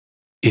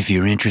If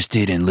you're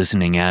interested in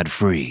listening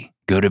ad-free,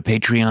 go to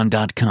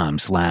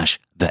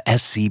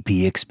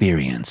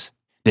patreon.com/thescpexperience.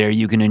 There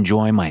you can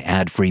enjoy my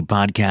ad-free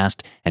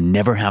podcast and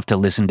never have to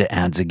listen to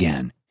ads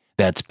again.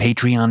 That's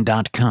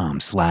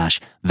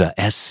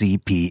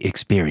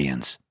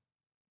patreon.com/thescpexperience.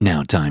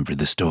 Now time for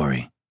the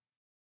story.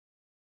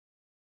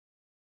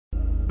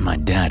 My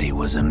daddy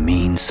was a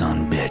mean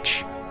son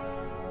bitch.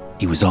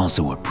 He was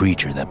also a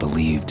preacher that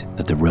believed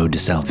that the road to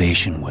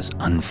salvation was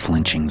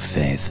unflinching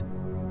faith.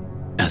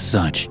 As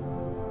such,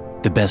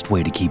 the best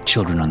way to keep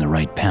children on the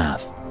right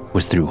path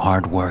was through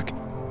hard work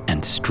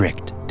and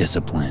strict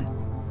discipline.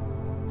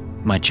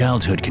 My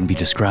childhood can be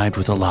described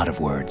with a lot of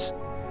words,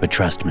 but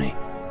trust me,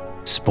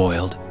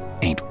 spoiled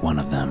ain't one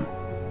of them.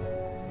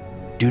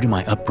 Due to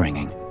my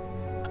upbringing,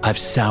 I've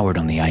soured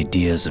on the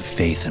ideas of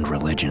faith and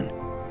religion,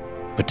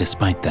 but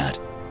despite that,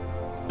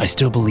 I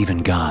still believe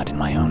in God in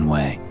my own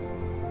way.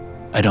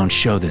 I don't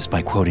show this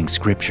by quoting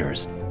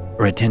scriptures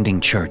or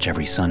attending church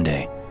every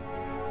Sunday.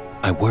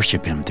 I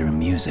worship Him through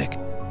music.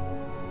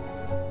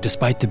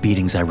 Despite the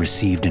beatings I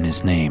received in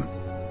His name,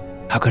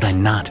 how could I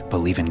not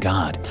believe in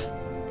God?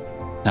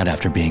 Not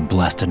after being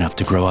blessed enough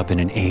to grow up in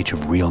an age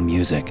of real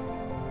music.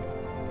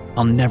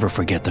 I'll never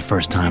forget the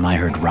first time I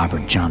heard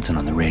Robert Johnson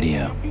on the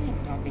radio.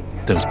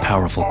 Those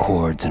powerful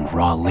chords and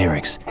raw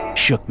lyrics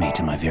shook me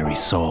to my very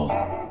soul.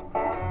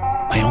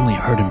 I only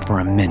heard him for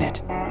a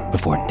minute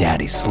before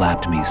Daddy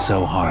slapped me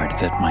so hard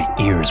that my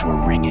ears were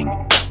ringing.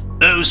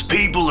 Those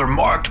people are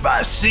marked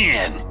by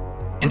sin,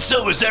 and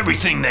so is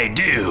everything they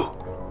do.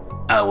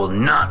 I will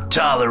not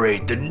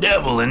tolerate the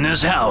devil in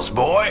this house,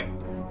 boy.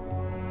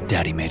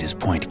 Daddy made his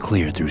point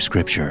clear through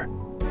scripture,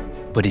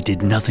 but it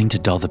did nothing to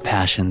dull the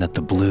passion that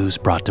the blues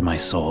brought to my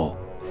soul,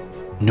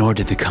 nor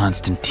did the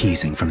constant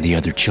teasing from the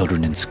other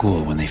children in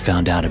school when they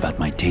found out about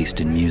my taste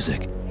in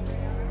music.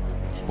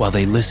 While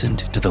they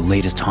listened to the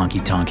latest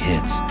honky-tonk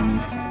hits,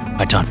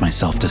 I taught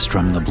myself to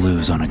strum the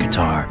blues on a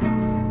guitar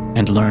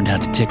and learned how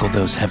to tickle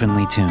those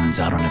heavenly tunes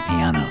out on a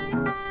piano.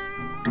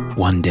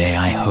 One day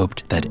I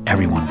hoped that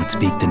everyone would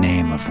speak the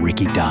name of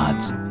Ricky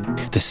Dodds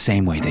the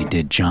same way they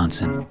did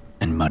Johnson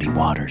and Muddy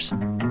Waters.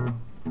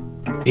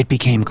 It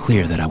became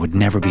clear that I would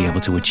never be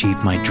able to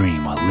achieve my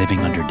dream while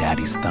living under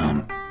Daddy's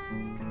thumb.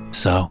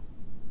 So,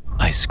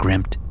 I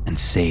scrimped and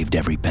saved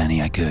every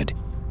penny I could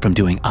from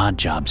doing odd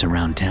jobs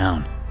around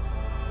town.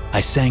 I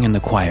sang in the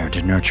choir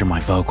to nurture my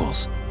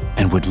vocals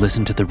and would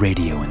listen to the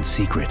radio in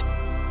secret,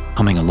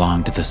 humming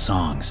along to the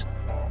songs.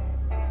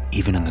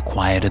 Even in the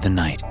quiet of the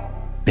night,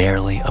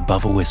 barely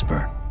above a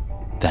whisper,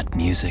 that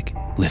music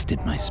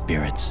lifted my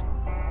spirits.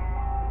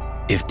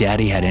 If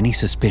Daddy had any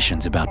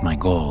suspicions about my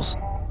goals,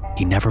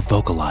 he never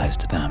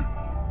vocalized them.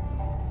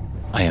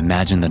 I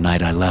imagine the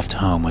night I left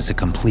home was a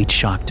complete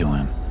shock to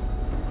him.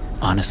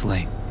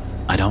 Honestly,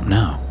 I don't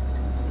know.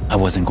 I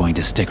wasn't going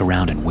to stick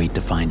around and wait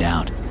to find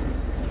out.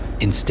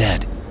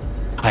 Instead,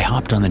 I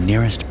hopped on the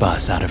nearest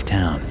bus out of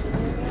town.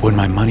 When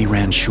my money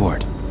ran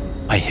short,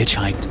 I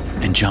hitchhiked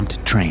and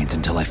jumped trains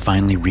until I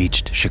finally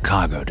reached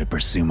Chicago to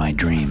pursue my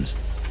dreams.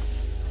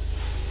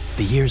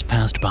 The years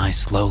passed by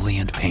slowly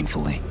and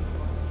painfully.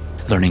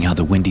 Learning how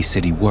the Windy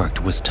City worked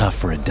was tough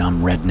for a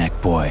dumb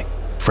redneck boy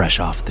fresh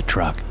off the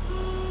truck.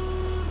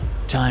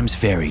 Times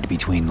varied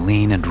between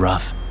lean and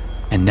rough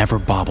and never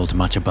bobbled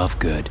much above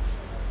good.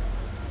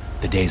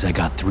 The days I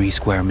got 3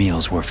 square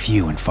meals were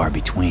few and far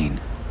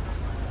between.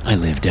 I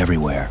lived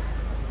everywhere,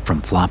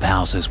 from flop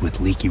houses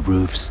with leaky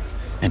roofs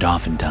and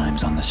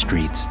oftentimes on the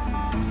streets.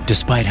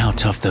 Despite how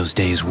tough those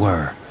days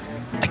were,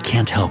 I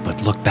can't help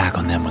but look back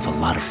on them with a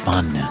lot of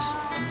fondness.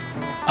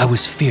 I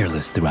was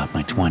fearless throughout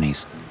my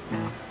 20s.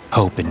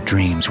 Hope and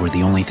dreams were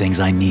the only things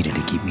I needed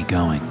to keep me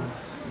going.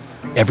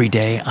 Every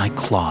day I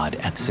clawed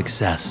at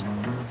success,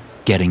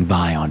 getting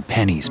by on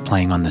pennies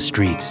playing on the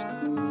streets,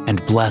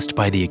 and blessed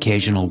by the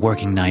occasional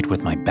working night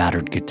with my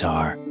battered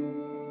guitar.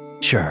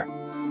 Sure,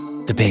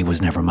 the pay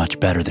was never much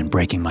better than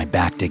breaking my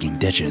back digging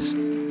ditches,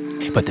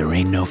 but there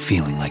ain't no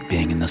feeling like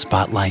being in the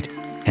spotlight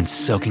and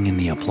soaking in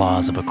the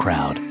applause of a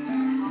crowd.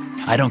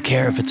 I don't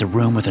care if it's a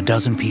room with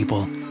 12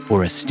 people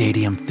or a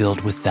stadium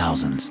filled with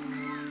thousands.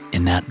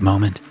 In that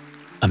moment,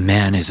 a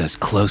man is as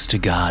close to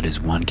God as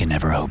one can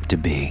ever hope to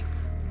be.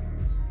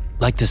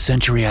 Like the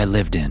century I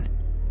lived in,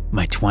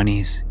 my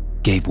 20s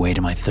gave way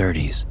to my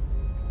 30s.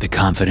 The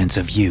confidence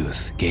of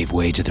youth gave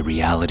way to the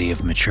reality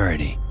of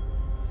maturity.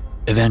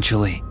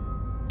 Eventually,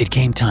 it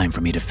came time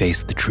for me to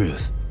face the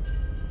truth.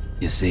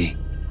 You see,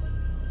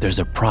 there's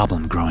a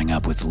problem growing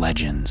up with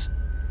legends.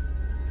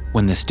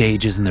 When the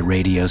stages and the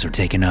radios are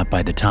taken up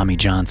by the Tommy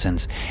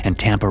Johnsons and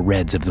Tampa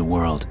Reds of the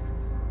world,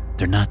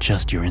 they're not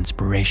just your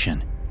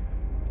inspiration.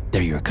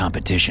 They're your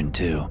competition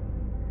too.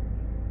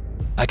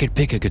 I could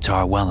pick a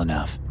guitar well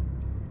enough,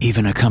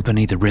 even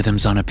accompany the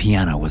rhythms on a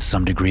piano with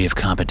some degree of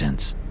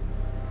competence.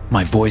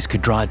 My voice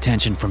could draw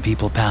attention from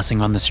people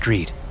passing on the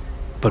street,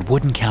 but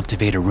wouldn't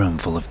captivate a room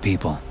full of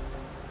people.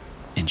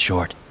 In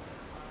short,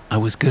 I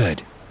was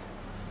good,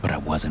 but I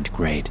wasn't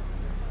great.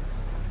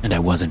 And I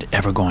wasn't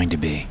ever going to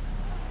be.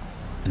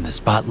 And the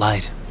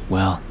spotlight,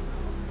 well,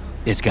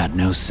 it's got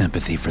no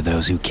sympathy for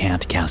those who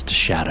can't cast a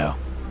shadow.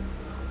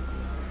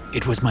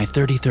 It was my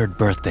 33rd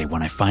birthday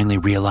when I finally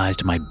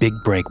realized my big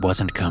break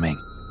wasn't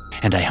coming,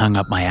 and I hung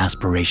up my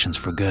aspirations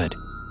for good.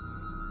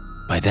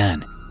 By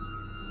then,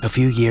 a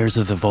few years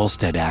of the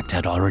Volstead Act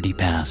had already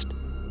passed,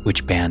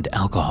 which banned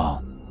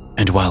alcohol.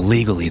 And while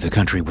legally the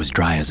country was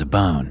dry as a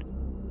bone,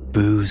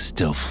 booze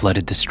still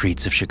flooded the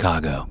streets of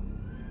Chicago.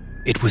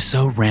 It was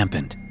so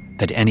rampant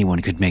that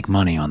anyone could make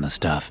money on the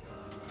stuff,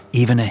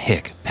 even a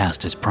hick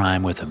past his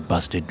prime with a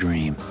busted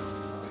dream.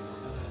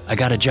 I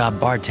got a job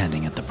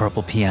bartending at the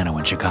Purple Piano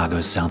in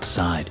Chicago's South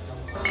Side.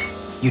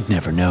 You'd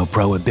never know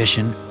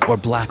Prohibition or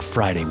Black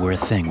Friday were a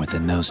thing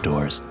within those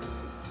doors.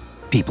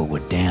 People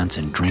would dance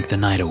and drink the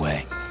night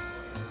away.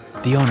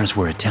 The owners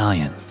were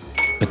Italian,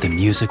 but the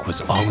music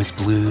was always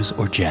blues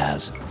or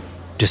jazz.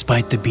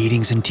 Despite the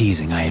beatings and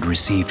teasing I had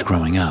received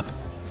growing up,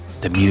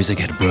 the music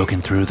had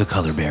broken through the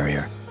color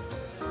barrier.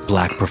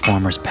 Black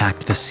performers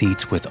packed the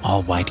seats with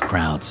all-white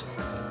crowds.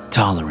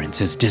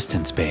 Tolerance is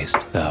distance-based,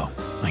 though,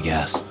 I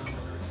guess.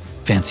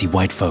 Fancy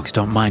white folks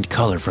don't mind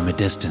color from a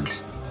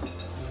distance.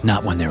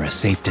 Not when they're a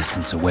safe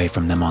distance away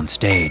from them on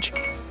stage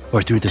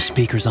or through the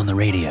speakers on the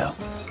radio.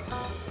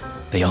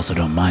 They also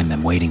don't mind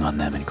them waiting on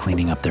them and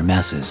cleaning up their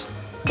messes,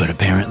 but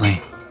apparently,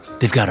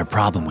 they've got a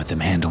problem with them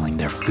handling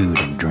their food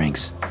and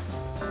drinks.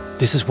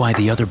 This is why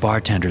the other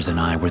bartenders and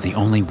I were the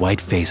only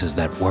white faces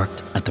that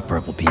worked at the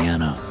Purple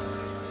Piano.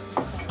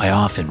 I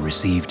often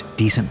received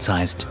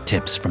decent-sized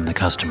tips from the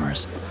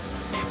customers,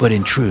 but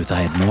in truth,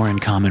 I had more in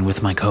common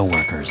with my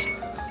coworkers.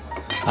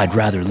 I'd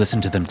rather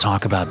listen to them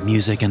talk about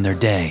music and their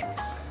day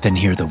than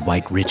hear the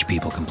white rich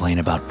people complain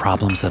about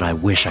problems that I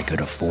wish I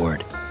could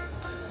afford.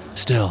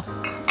 Still,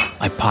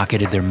 I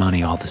pocketed their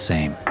money all the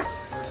same.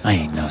 I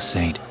ain't no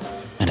saint,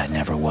 and I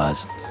never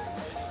was.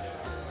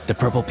 The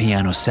Purple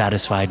Piano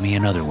satisfied me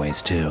in other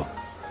ways too.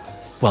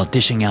 While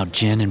dishing out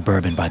gin and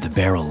bourbon by the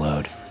barrel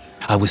load,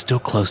 I was still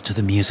close to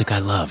the music I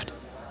loved.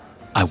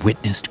 I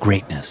witnessed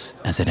greatness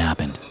as it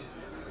happened.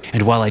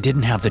 And while I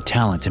didn't have the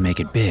talent to make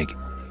it big,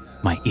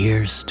 my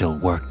ears still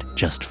worked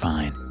just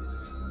fine.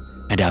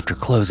 And after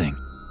closing,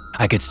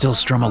 I could still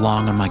strum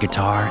along on my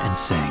guitar and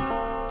sing.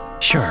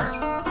 Sure,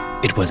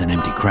 it was an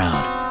empty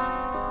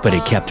crowd, but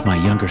it kept my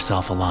younger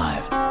self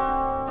alive.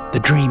 The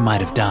dream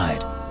might have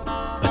died,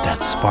 but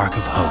that spark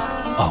of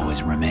hope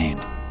always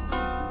remained.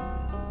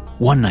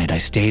 One night I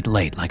stayed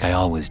late like I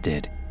always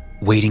did,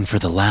 waiting for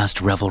the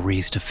last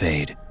revelries to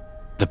fade.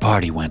 The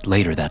party went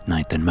later that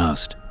night than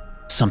most,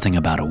 something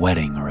about a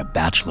wedding or a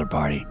bachelor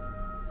party.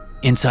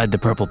 Inside the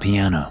Purple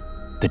Piano,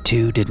 the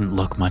two didn't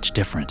look much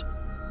different.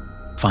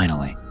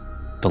 Finally,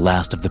 the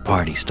last of the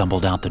party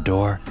stumbled out the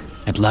door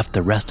and left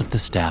the rest of the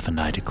staff and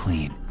I to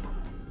clean.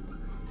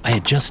 I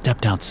had just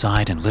stepped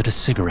outside and lit a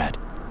cigarette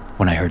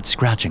when I heard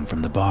scratching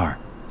from the bar.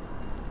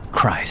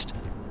 Christ,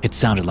 it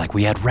sounded like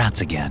we had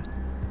rats again.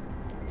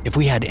 If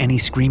we had any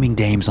screaming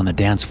dames on the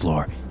dance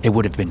floor, it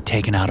would have been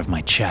taken out of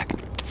my check.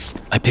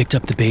 I picked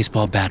up the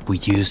baseball bat we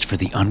used for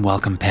the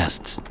unwelcome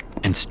pests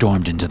and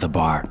stormed into the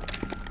bar,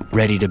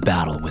 ready to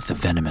battle with the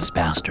venomous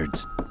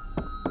bastards.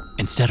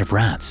 Instead of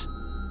rats,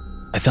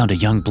 I found a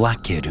young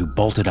black kid who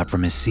bolted up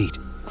from his seat.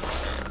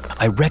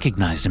 I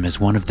recognized him as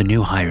one of the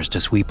new hires to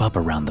sweep up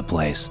around the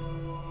place.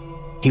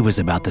 He was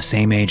about the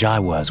same age I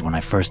was when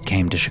I first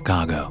came to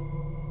Chicago,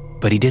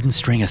 but he didn't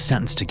string a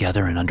sentence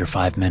together in under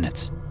 5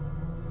 minutes.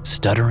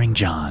 Stuttering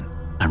John,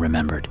 I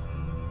remembered.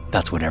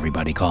 That's what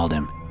everybody called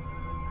him.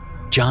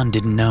 John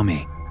didn't know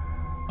me.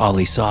 All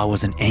he saw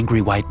was an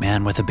angry white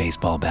man with a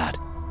baseball bat.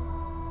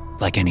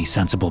 Like any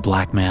sensible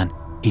black man,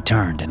 he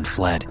turned and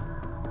fled,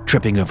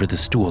 tripping over the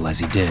stool as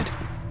he did.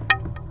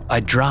 I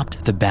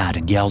dropped the bat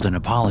and yelled an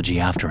apology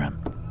after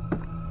him,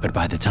 but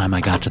by the time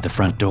I got to the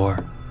front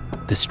door,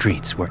 the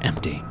streets were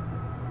empty.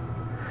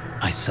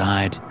 I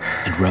sighed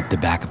and rubbed the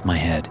back of my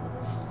head,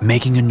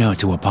 making a note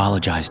to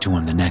apologize to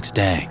him the next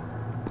day.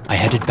 I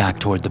headed back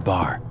toward the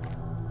bar.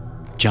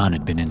 John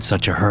had been in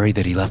such a hurry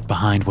that he left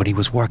behind what he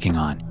was working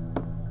on.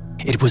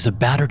 It was a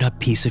battered-up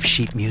piece of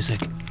sheet music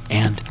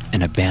and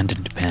an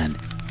abandoned pen.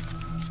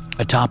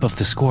 Atop of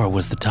the score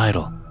was the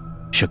title,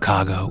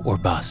 Chicago or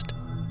Bust.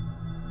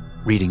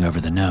 Reading over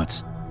the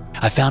notes,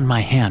 I found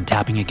my hand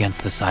tapping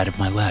against the side of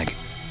my leg.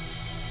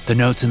 The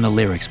notes and the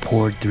lyrics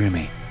poured through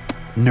me,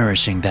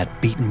 nourishing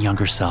that beaten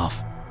younger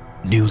self.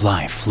 New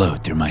life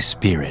flowed through my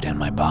spirit and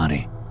my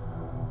body.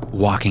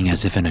 Walking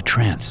as if in a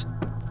trance,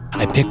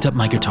 I picked up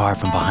my guitar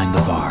from behind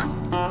the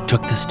bar,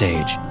 took the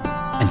stage,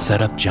 and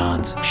set up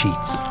John's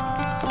sheets.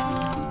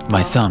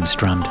 My thumb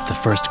strummed the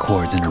first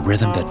chords in a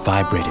rhythm that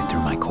vibrated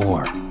through my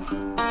core.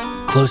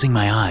 Closing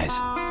my eyes,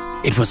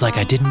 it was like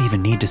I didn't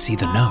even need to see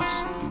the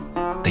notes.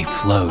 They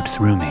flowed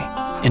through me,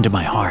 into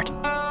my heart,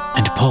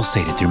 and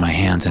pulsated through my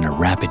hands in a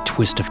rapid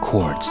twist of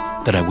chords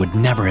that I would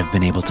never have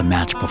been able to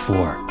match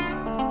before.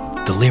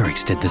 The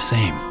lyrics did the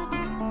same.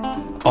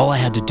 All I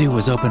had to do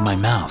was open my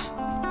mouth,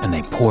 and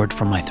they poured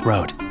from my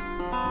throat.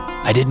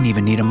 I didn't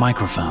even need a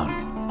microphone.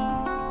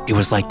 It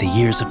was like the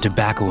years of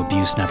tobacco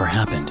abuse never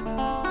happened.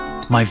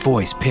 My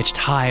voice pitched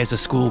high as a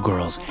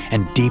schoolgirl's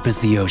and deep as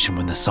the ocean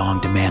when the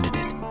song demanded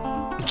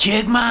it.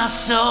 Kick my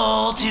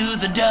soul to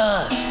the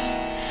dust.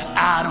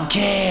 I don't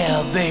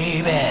care,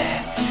 baby.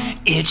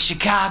 It's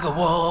Chicago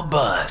or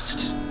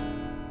bust.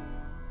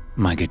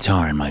 My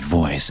guitar and my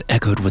voice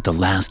echoed with the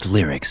last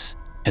lyrics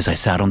as I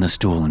sat on the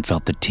stool and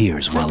felt the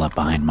tears well up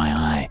behind my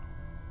eye.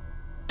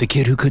 The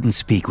kid who couldn't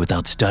speak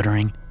without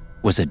stuttering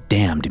was a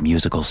damned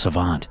musical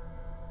savant.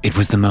 It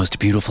was the most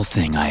beautiful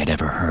thing I had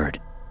ever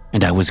heard,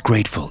 and I was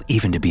grateful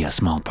even to be a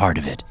small part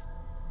of it.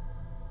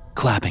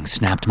 Clapping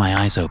snapped my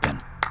eyes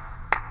open.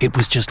 It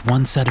was just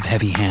one set of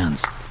heavy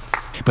hands,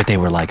 but they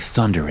were like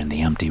thunder in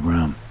the empty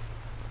room.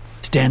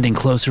 Standing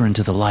closer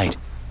into the light,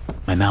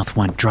 my mouth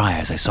went dry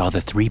as I saw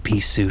the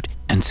three-piece suit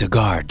and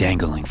cigar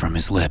dangling from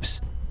his lips.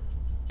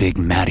 Big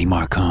Matty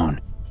Marcone,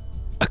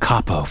 a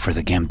capo for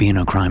the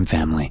Gambino crime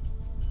family,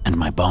 and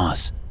my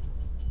boss.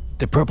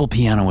 The Purple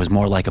Piano was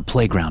more like a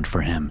playground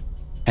for him,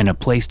 and a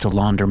place to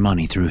launder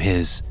money through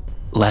his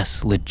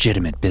less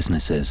legitimate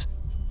businesses.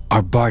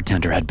 Our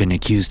bartender had been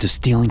accused of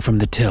stealing from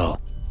the till,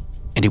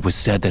 and it was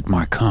said that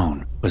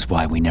Marcone was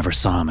why we never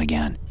saw him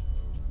again.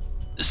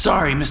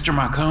 Sorry, Mr.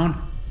 Marcone,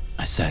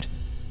 I said,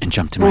 and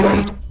jumped to my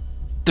feet.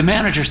 The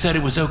manager said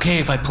it was okay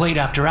if I played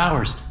after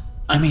hours.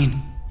 I mean,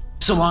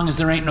 so long as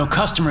there ain't no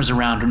customers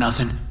around or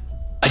nothing.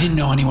 I didn't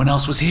know anyone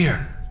else was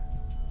here.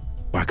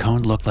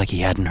 Marcone looked like he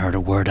hadn't heard a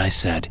word I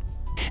said,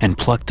 and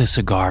plucked the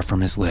cigar from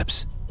his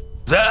lips.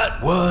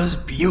 That was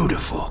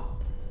beautiful.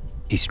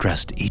 He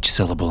stressed each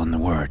syllable in the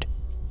word.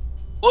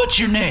 What's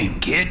your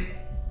name, kid?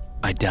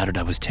 I doubted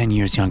I was 10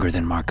 years younger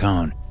than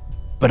Marcone,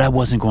 but I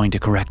wasn't going to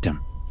correct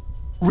him.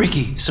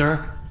 Ricky,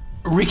 sir.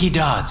 Ricky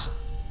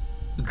Dodds.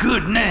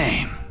 Good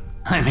name.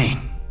 I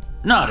mean,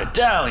 not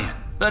Italian,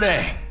 but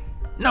hey,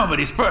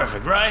 nobody's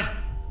perfect, right?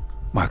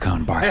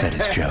 Marcone barked at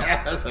his joke,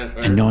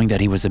 and knowing that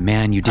he was a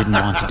man you didn't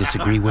want to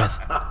disagree with,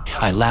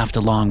 I laughed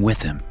along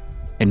with him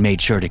and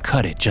made sure to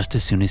cut it just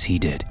as soon as he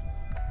did.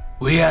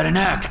 We had an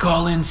act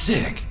call in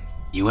sick.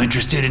 You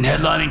interested in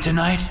headlining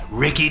tonight,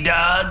 Ricky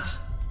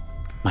Dodds?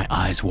 My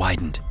eyes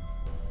widened.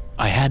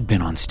 I had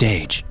been on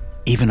stage,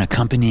 even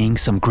accompanying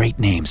some great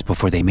names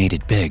before they made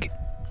it big.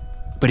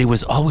 But it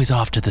was always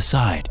off to the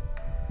side,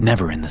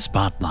 never in the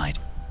spotlight,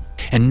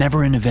 and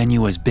never in a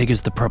venue as big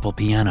as the Purple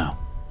Piano.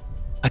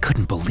 I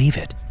couldn't believe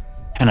it,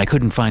 and I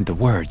couldn't find the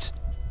words.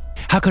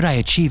 How could I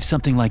achieve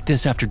something like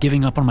this after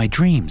giving up on my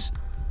dreams?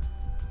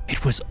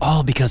 It was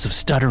all because of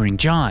Stuttering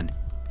John.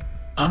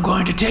 I'm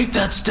going to take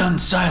that stunned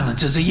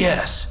silence as a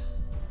yes.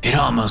 It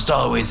almost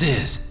always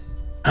is.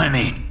 I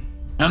mean,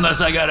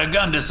 unless I got a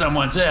gun to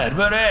someone's head,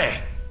 but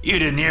hey, you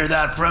didn't hear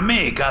that from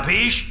me,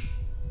 capiche?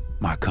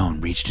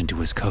 Marcone reached into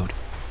his coat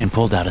and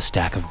pulled out a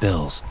stack of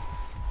bills.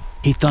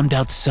 He thumbed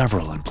out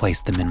several and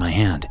placed them in my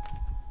hand.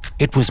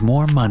 It was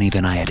more money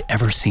than I had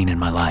ever seen in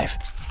my life.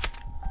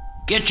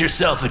 Get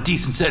yourself a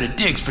decent set of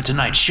digs for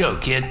tonight's show,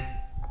 kid.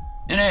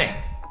 And hey,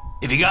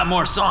 if you got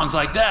more songs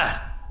like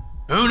that,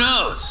 who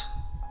knows?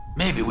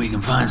 Maybe we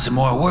can find some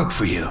more work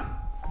for you.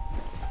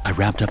 I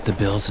wrapped up the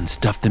bills and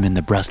stuffed them in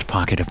the breast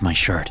pocket of my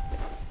shirt.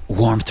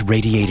 Warmth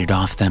radiated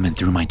off them and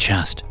through my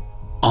chest,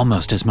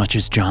 almost as much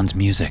as John's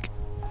music.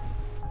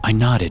 I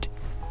nodded,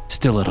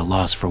 still at a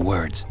loss for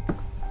words.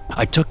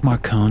 I took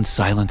Marcone's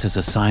silence as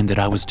a sign that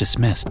I was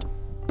dismissed,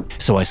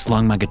 so I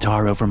slung my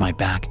guitar over my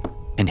back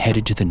and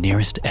headed to the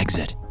nearest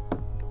exit.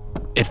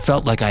 It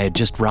felt like I had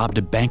just robbed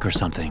a bank or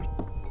something,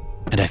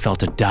 and I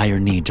felt a dire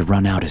need to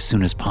run out as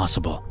soon as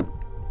possible.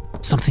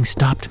 Something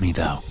stopped me,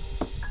 though,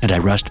 and I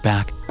rushed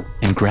back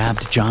and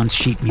grabbed John's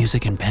sheet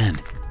music and pen.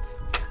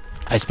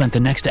 I spent the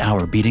next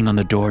hour beating on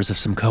the doors of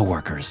some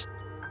coworkers.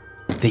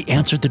 They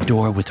answered the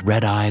door with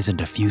red eyes and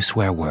a few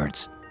swear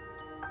words.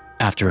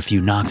 After a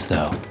few knocks,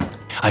 though,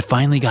 I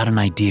finally got an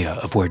idea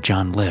of where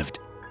John lived.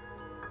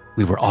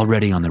 We were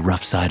already on the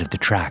rough side of the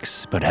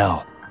tracks, but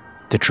hell,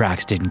 the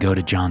tracks didn't go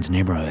to John's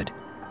neighborhood.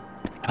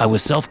 I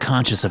was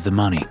self-conscious of the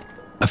money,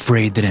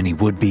 afraid that any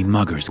would-be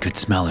muggers could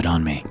smell it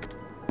on me.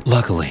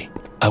 Luckily,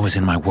 I was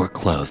in my work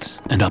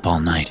clothes and up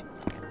all night.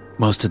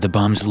 Most of the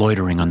bums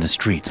loitering on the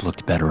streets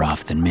looked better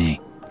off than me.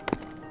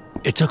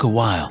 It took a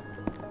while,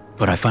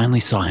 but I finally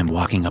saw him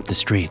walking up the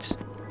streets.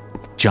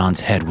 John's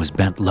head was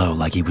bent low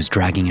like he was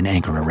dragging an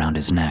anchor around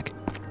his neck.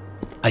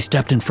 I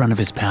stepped in front of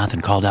his path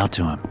and called out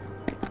to him.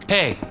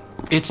 Hey,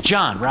 it's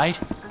John, right?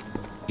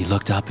 He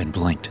looked up and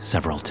blinked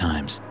several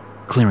times,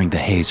 clearing the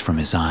haze from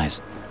his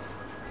eyes.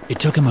 It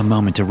took him a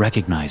moment to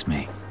recognize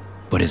me,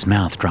 but his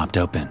mouth dropped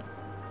open.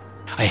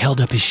 I held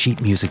up his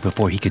sheet music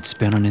before he could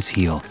spin on his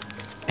heel,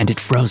 and it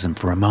froze him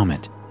for a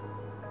moment.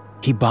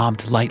 He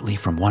bobbed lightly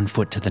from one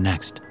foot to the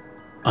next,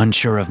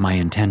 unsure of my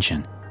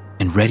intention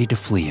and ready to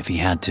flee if he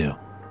had to.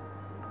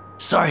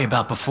 Sorry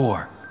about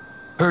before.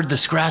 Heard the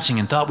scratching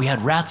and thought we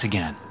had rats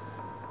again.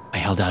 I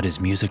held out his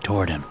music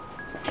toward him,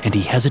 and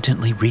he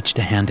hesitantly reached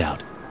a hand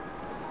out.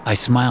 I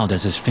smiled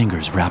as his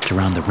fingers wrapped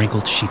around the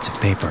wrinkled sheets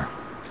of paper.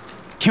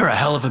 You're a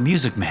hell of a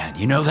music man,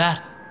 you know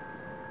that?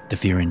 The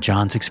fear in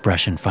John's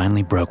expression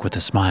finally broke with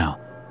a smile.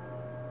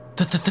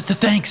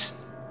 Thanks.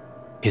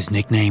 His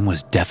nickname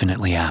was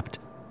definitely apt.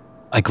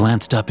 I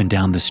glanced up and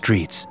down the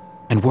streets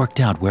and worked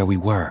out where we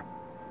were.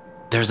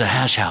 There's a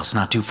hash house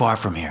not too far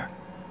from here.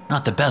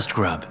 Not the best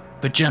grub,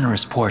 but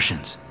generous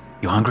portions.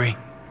 You hungry?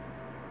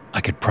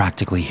 I could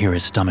practically hear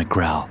his stomach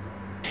growl,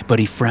 but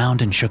he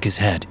frowned and shook his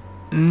head.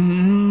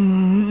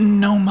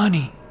 No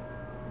money.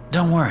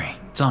 Don't worry,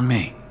 it's on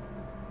me.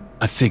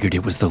 I figured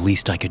it was the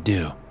least I could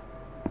do,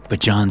 but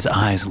John's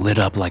eyes lit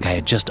up like I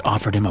had just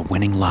offered him a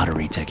winning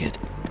lottery ticket.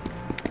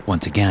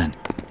 Once again,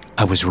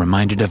 I was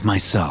reminded of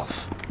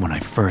myself when I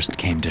first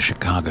came to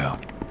Chicago.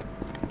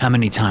 How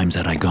many times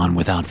had I gone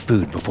without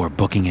food before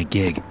booking a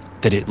gig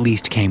that at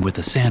least came with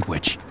a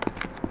sandwich?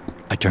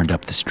 I turned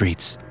up the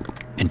streets,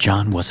 and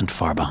John wasn't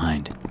far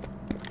behind.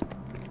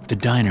 The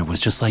diner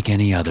was just like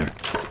any other.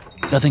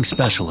 Nothing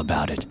special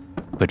about it,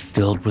 but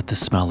filled with the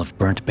smell of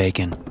burnt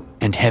bacon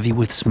and heavy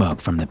with smoke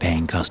from the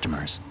paying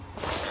customers.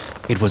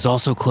 It was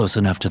also close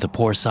enough to the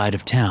poor side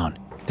of town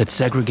that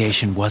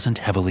segregation wasn't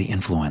heavily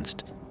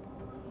influenced.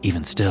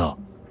 Even still,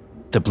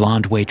 the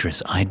blonde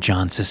waitress eyed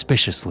John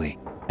suspiciously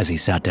as he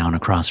sat down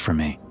across from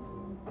me.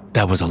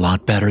 That was a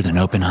lot better than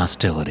open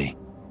hostility,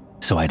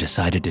 so I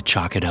decided to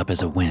chalk it up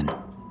as a win.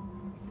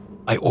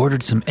 I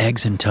ordered some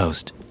eggs and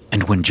toast,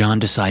 and when John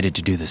decided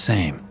to do the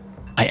same,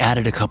 I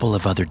added a couple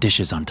of other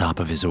dishes on top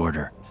of his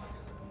order.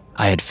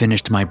 I had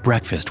finished my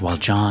breakfast while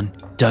John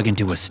dug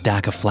into a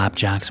stack of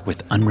flapjacks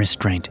with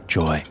unrestrained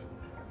joy.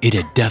 It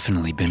had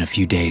definitely been a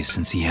few days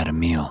since he had a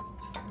meal.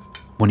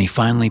 When he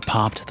finally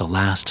popped the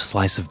last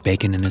slice of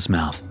bacon in his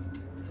mouth,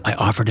 I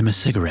offered him a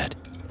cigarette,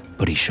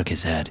 but he shook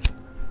his head.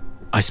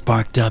 I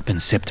sparked up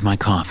and sipped my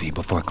coffee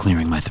before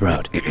clearing my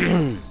throat.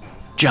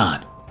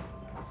 John,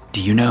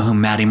 do you know who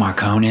Matty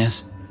Marcone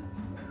is?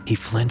 He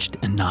flinched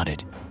and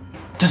nodded.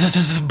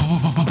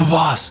 The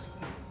boss.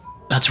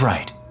 That's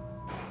right.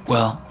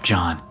 Well,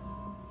 John,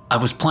 I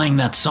was playing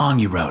that song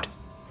you wrote,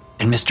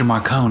 and Mr.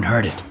 Marcone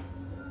heard it.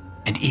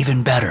 And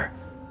even better,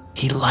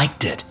 he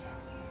liked it.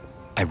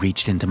 I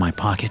reached into my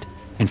pocket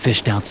and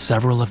fished out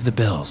several of the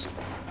bills.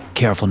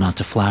 Careful not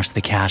to flash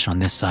the cash on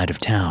this side of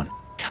town,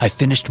 I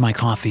finished my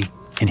coffee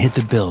and hid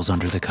the bills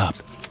under the cup.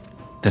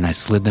 Then I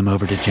slid them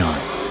over to John.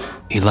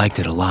 He liked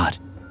it a lot.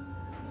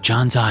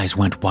 John's eyes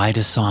went wide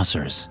as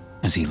saucers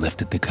as he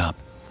lifted the cup.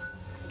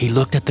 He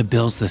looked at the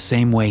bills the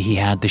same way he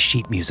had the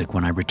sheet music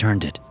when I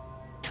returned it,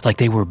 like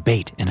they were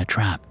bait in a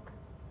trap,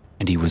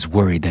 and he was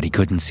worried that he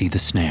couldn't see the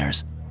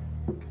snares.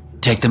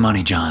 Take the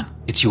money, John.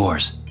 It's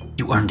yours.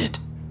 You earned it.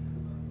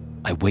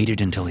 I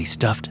waited until he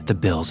stuffed the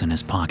bills in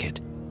his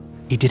pocket.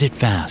 He did it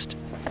fast,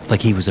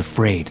 like he was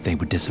afraid they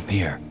would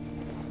disappear.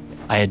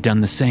 I had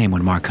done the same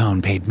when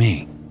Marcone paid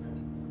me.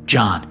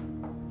 John,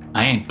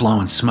 I ain't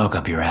blowing smoke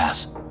up your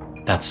ass.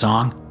 That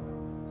song,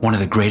 one of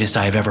the greatest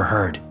I have ever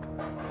heard.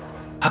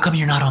 How come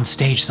you're not on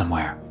stage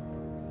somewhere?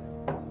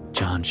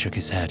 John shook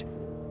his head.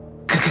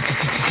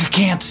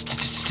 Can't.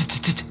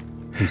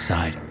 He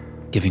sighed,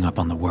 giving up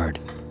on the word,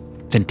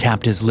 then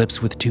tapped his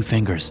lips with 2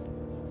 fingers.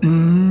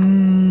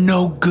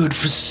 No good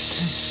for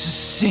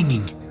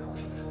singing.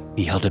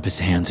 He held up his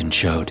hands and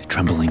showed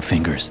trembling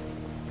fingers.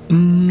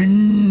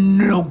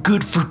 No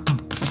good for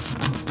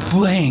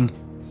playing.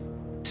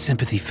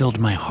 Sympathy filled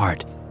my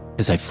heart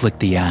as I flicked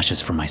the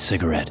ashes from my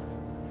cigarette.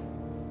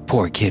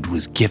 Poor kid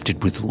was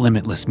gifted with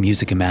limitless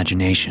music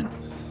imagination,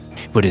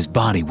 but his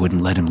body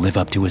wouldn't let him live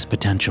up to his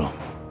potential.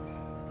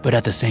 But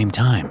at the same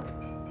time,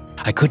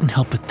 I couldn't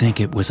help but think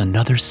it was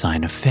another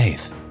sign of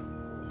faith,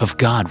 of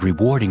God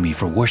rewarding me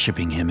for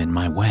worshiping him in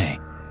my way.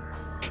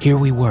 Here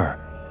we were,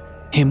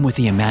 him with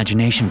the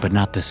imagination but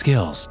not the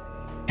skills,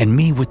 and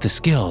me with the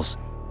skills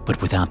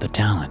but without the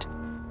talent.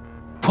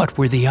 What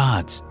were the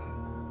odds?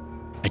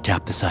 I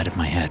tapped the side of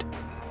my head.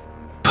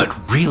 But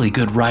really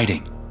good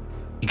writing.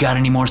 You got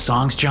any more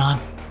songs, John?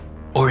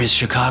 Or is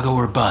Chicago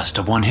or Bust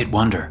a one-hit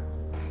wonder?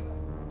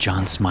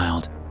 John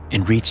smiled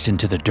and reached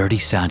into the dirty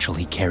satchel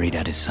he carried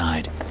at his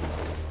side.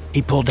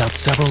 He pulled out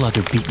several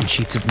other beaten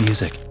sheets of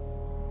music,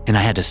 and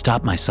I had to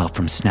stop myself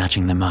from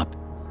snatching them up.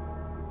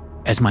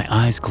 As my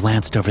eyes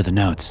glanced over the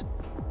notes,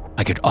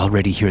 I could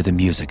already hear the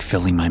music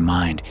filling my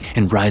mind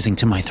and rising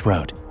to my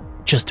throat,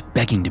 just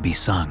begging to be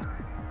sung.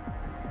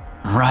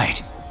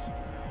 Right.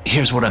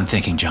 Here's what I'm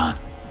thinking, John.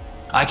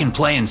 I can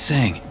play and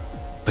sing,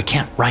 but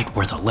can't write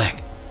worth a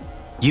lick.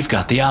 You've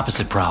got the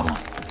opposite problem.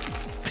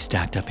 I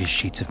stacked up his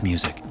sheets of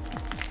music.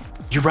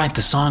 You write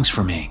the songs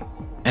for me,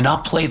 and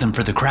I'll play them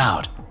for the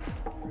crowd.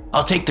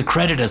 I'll take the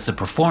credit as the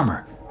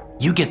performer.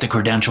 You get the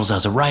credentials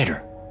as a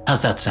writer.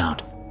 How's that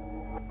sound?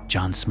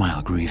 John's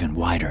smile grew even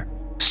wider.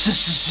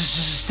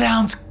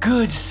 Sounds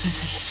good,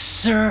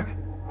 sir.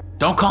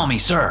 Don't call me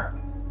sir.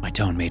 My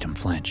tone made him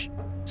flinch,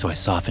 so I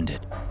softened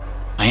it.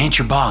 I ain't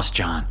your boss,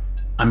 John.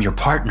 I'm your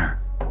partner.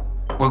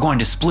 We're going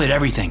to split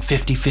everything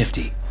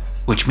 50-50,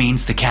 which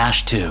means the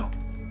cash too.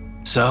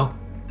 So,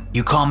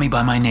 you call me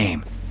by my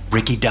name,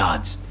 Ricky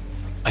Dodds.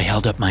 I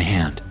held up my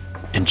hand,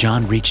 and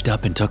John reached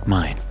up and took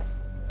mine.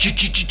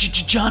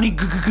 Johnny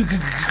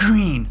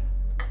Green.